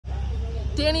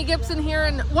Dani Gibson here,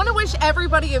 and want to wish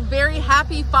everybody a very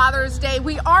happy Father's Day.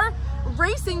 We are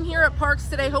racing here at Parx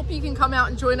today. Hope you can come out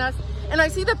and join us. And I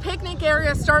see the picnic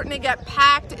area starting to get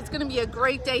packed. It's going to be a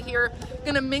great day here.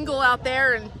 Going to mingle out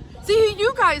there and see who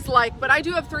you guys like. But I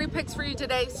do have 3 picks for you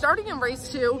today. Starting in race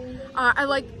 2, I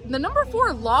like the number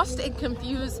 4, Lost and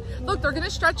Confused. Look, they're going to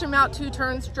stretch him out 2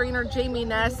 turns, trainer Jamie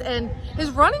Ness, and his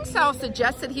running style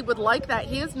suggests that he would like that.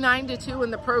 He is 9-2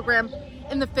 in the program.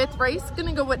 In the 5th race,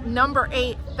 gonna go with number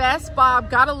 8, Fast Bob.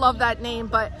 Gotta love that name,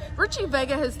 but Richie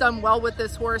Vega has done well with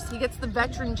this horse. He gets the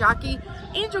veteran jockey,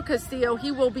 Angel Castillo.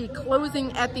 He will be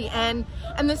closing at the end.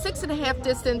 And the 6.5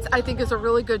 distance, I think, is a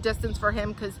really good distance for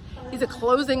him because he's a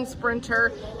closing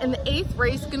sprinter. In the 8th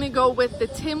race, gonna go with the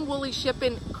Tim Willie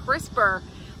Shippen Crisper.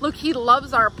 Look, he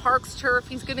loves our Parx turf.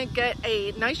 He's gonna get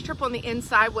a nice trip on the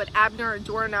inside with Abner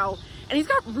Adorno. And he's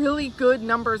got really good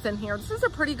numbers in here. This is a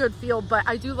pretty good field, but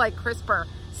I do like Crisper.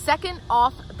 2nd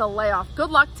off the layoff. Good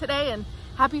luck today and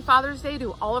happy Father's Day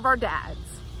to all of our dads.